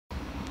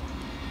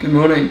Good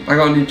morning. I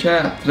got a new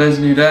chair. Today's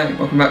a new day.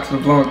 Welcome back to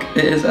the vlog.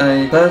 It is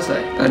a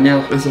Thursday, and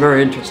yeah, it's a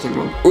very interesting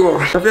one. Ooh,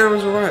 I feel it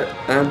was alright,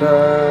 and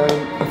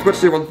I forgot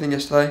to do one thing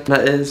yesterday, and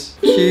that is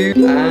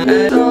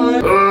Q&A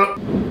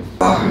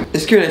time.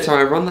 It's Q&A time,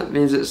 everyone. That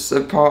means it's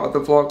a part of the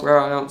vlog where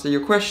I answer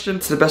your question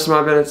to the best of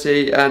my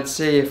ability and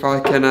see if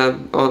I can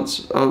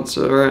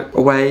answer it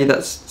a way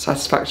that's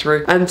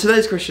satisfactory. And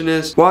today's question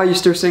is, why are you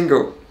still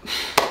single?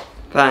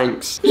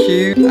 Thanks.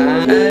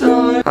 Q&A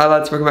time. Hi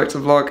lads, welcome back to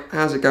the vlog.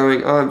 How's it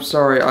going? I'm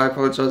sorry, I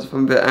apologise if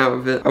I'm a bit out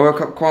of it. I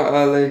woke up quite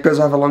early because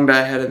I have a long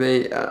day ahead of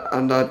me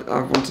and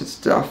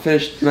I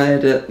finished my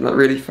edit like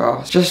really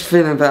fast. Just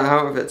feeling a bit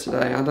out of it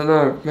today. I don't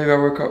know, maybe I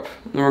woke up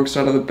on the wrong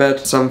side of the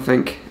bed.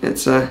 Something.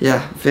 It's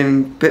yeah,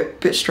 feeling a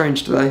bit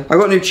strange today. I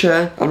got a new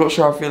chair. I'm not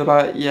sure how I feel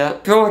about it yet. I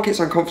feel like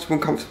it's uncomfortable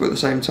and comfortable at the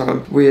same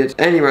time. Weird.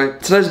 Anyway,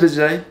 today's a busy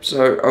day,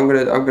 so I'm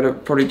gonna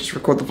probably just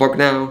record the vlog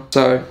now.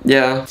 So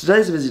yeah,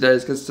 today's a busy day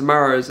because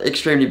tomorrow is an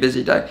extremely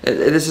busy day.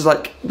 This is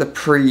like the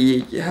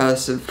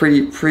prehensive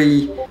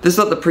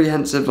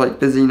like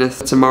busyness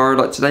tomorrow.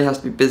 Like today has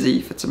to be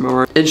busy for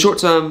tomorrow. In short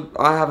term,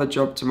 I have a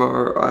job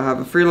tomorrow. I have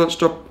a freelance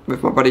job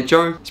with my buddy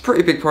Joe. It's a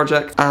pretty big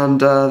project,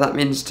 and that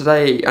means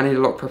today I need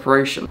a lot of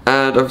preparation.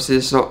 And obviously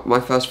it's not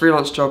my first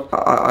freelance job.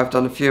 I've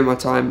done a few in my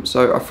time,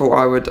 so I thought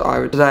I would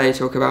today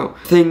talk about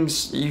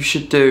things you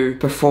should do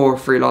before a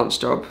freelance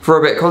job. For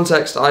a bit of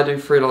context, I do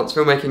freelance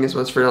filmmaking as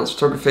well as freelance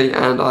photography,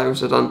 and I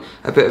also done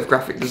a bit of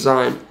graphic design.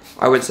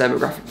 I wouldn't say I'm a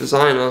graphic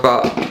designer,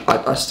 but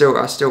I still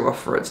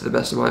offer it to the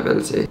best of my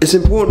ability. It's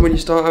important when you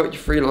start out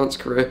your freelance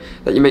career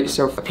that you make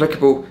yourself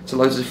applicable to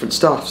loads of different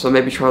stuff. So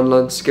maybe try and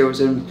learn skills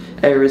in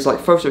areas like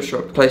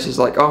Photoshop, places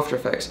like After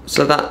Effects.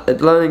 So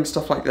that learning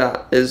stuff like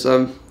that is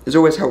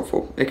always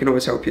helpful. It can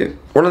always help you.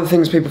 One of the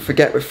things people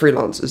forget with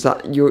freelance is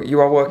that you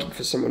are working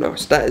for someone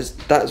else. That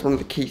is one of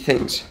the key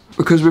things.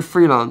 Because with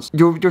freelance,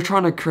 you're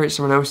trying to create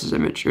someone else's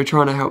image. You're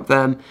trying to help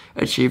them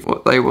achieve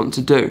what they want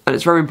to do. And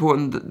it's very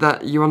important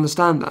that you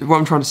understand that. What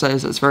I'm trying to say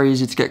is that it's very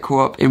easy to get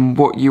caught up in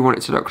what you want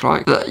it to look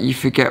like, that you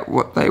forget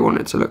what they want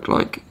it to look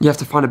like. You have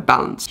to find a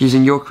balance,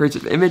 using your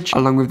creative image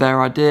along with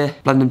their idea,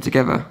 blend them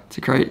together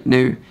to create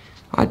new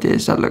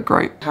ideas that look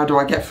great. How do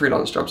I get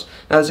freelance jobs?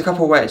 Now, there's a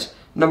couple of ways.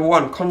 Number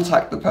one,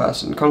 contact the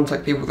person,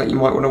 contact people that you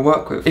might want to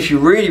work with. If you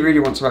really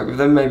want to work with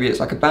them, maybe it's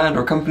like a band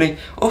or a company,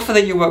 offer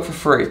that you work for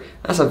free.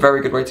 That's a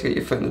very good way to get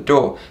your foot in the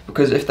door,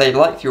 because if they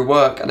like your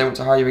work and they want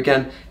to hire you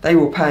again, they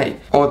will pay,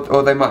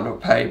 or they might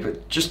not pay,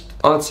 but just,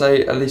 I'd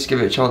say at least give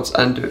it a chance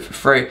and do it for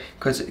free,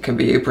 because it can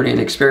be a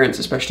brilliant experience,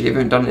 especially if you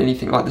haven't done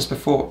anything like this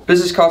before.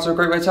 Business cards are a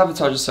great way to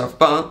advertise yourself,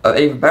 but an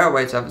even better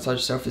way to advertise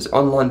yourself is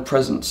online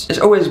presence. It's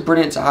always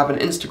brilliant to have an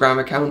Instagram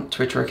account,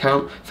 Twitter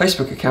account,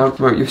 Facebook account,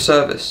 promote your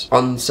service.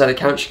 On said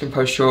accounts you can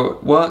post your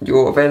work,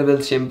 your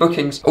availability and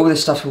bookings. All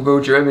this stuff will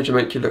build your image and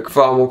make you look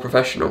far more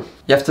professional.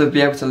 You have to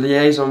be able to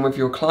liaison with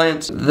your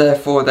clients,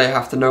 therefore they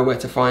have to know where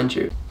to find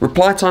you.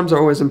 Reply times are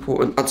always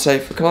important. I'd say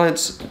for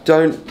clients,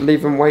 don't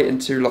leave them waiting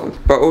too long,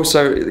 but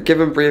also give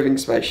them breathing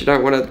space. You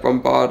don't want to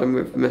bombard them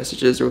with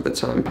messages all the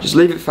time. Just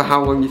leave it for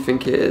how long you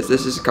think it is.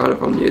 This is kind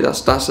of on you.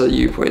 That's a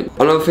you point.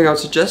 Another thing I'd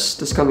suggest,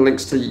 this kind of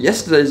links to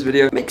yesterday's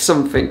video, make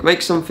something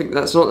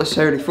that's not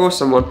necessarily for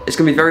someone. It's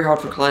going to be very hard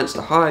for clients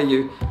to hire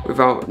you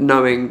without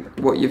knowing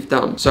what you've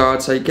done. So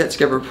I'd say get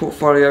together a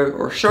portfolio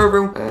or a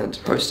showreel and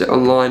post it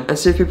online and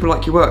see if people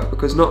like your work,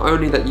 because not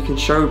only that you can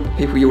show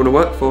people you want to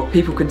work for,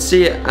 people can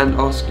see it and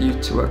ask you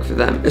to work for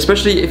them.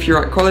 Especially if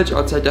you're at college,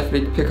 I'd say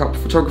definitely pick up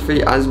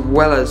photography as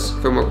well as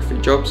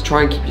filmography jobs.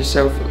 Try and keep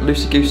yourself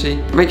loosey-goosey.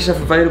 Make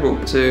yourself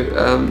available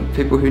to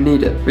people who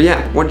need it. But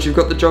yeah, once you've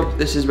got the job,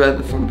 this is where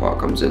the fun part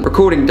comes in.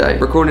 Recording day.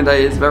 Recording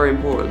day is very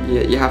important.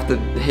 You have to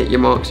hit your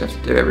marks, you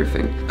have to do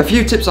everything. A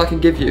few tips I can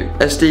give you.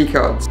 SD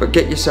cards, but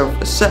get yourself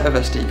a set of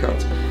SD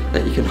cards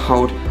that you can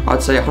hold.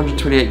 I'd say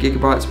 128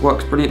 gigabytes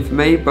works brilliant for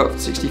me, but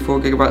 64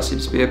 gigabytes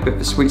seems to be a bit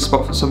of a sweet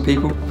spot for some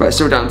people. But it's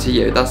still down to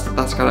you.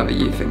 That's kind of a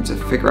you thing to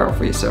figure out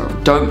for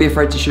yourself. Don't be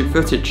afraid to shoot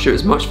footage. Shoot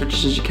as much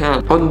footage as you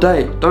can. On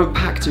day, don't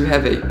pack too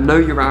heavy. Know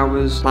your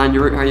hours, plan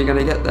your route, how you're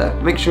going to get there.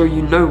 Make sure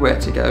you know where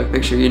to go.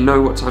 Make sure you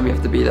know what time you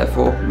have to be there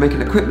for. Make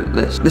an equipment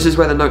list. This is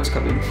where the notes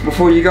come in.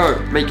 Before you go,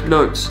 make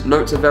notes.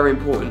 Notes are very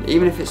important.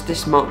 Even if it's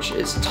this much,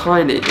 it's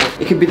tiny.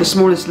 It can be the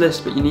smallest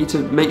list, but you need to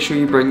make sure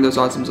you bring those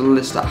items on the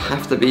list that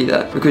have to be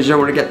there, because you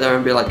don't want to get there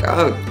and be like,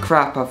 oh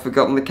crap, I've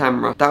forgotten the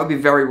camera. That would be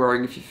very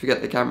worrying if you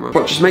forget the camera.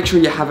 But just make sure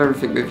you have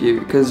everything with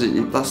you, because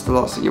that's the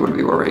last thing you want to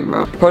be worrying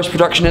about.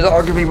 Post-production is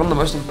arguably one of the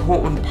most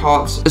important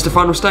parts. It's the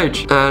final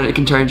stage, and it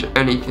can change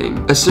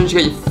anything. As soon as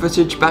you get your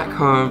footage back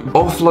home,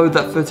 offload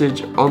that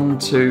footage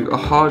onto a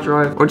hard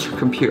drive, onto your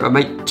computer,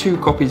 make 2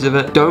 copies of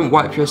it. Don't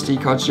wipe your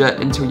SD cards yet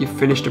until you've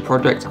finished the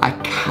project. I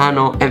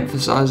cannot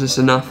emphasize this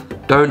enough.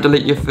 Don't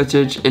delete your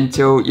footage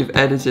until you've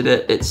edited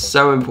it. It's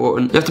so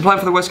important. You have to plan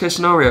for the worst case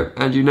scenario,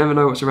 and you never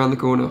know what's around the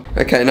corner.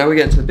 Okay, now we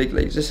get into the big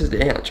leagues. This is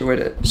the actual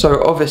edit.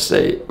 So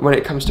obviously, when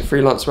it comes to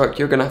freelance work,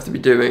 you're gonna have to be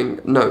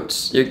doing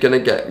notes. You're gonna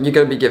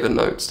be given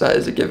notes. That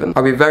is a given.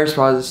 I'll be very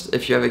surprised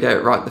if you ever get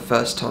it right the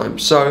first time.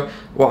 So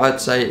what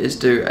I'd say is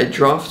do a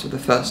draft for the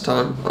first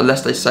time,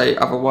 unless they say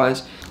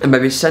otherwise. and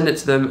maybe send it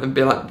to them and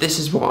be like, this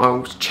is what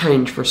I'll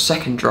change for a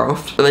second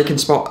draft, and they can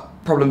spot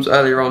problems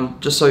earlier on,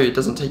 just so it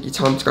doesn't take you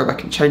time to go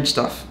back and change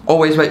stuff.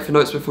 Always wait for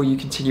notes before you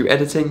continue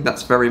editing.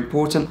 That's very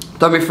important.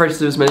 Don't be afraid to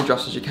do as many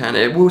drafts as you can.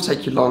 It will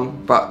take you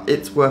long, but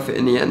it's worth it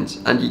in the end,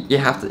 and you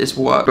have to, it's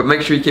work. But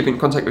make sure you keep in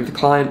contact with the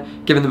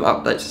client, giving them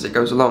updates as it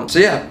goes along. So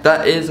yeah,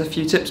 that is a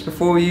few tips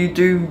before you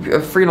do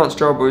a freelance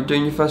job, or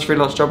doing your first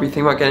freelance job, you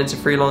think about getting into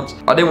freelance.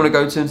 I didn't want to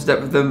go too into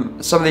depth with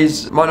them. Some of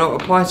these might not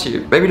apply to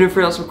you. Maybe doing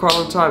freelance for quite a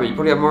long time, you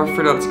probably have more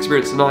freelance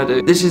experience than I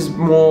do. This is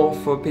more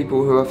for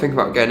people who are thinking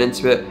about getting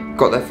into it,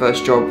 got their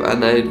first job,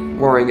 and they're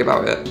worrying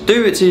about it.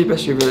 Do it to your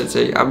best of your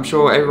ability. I'm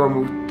sure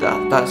everyone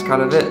will, that's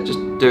kind of it. Just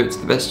do it to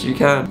the best you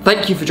can.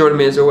 Thank you for joining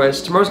me as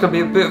always. Tomorrow's gonna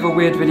be a bit of a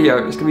weird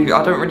video. It's gonna be,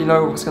 I don't really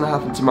know what's gonna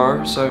happen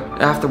tomorrow, so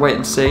I have to wait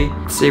and see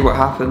what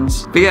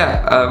happens. But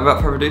yeah,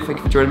 without further ado, thank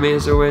you for joining me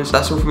as always.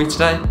 That's all for me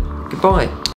today. Goodbye.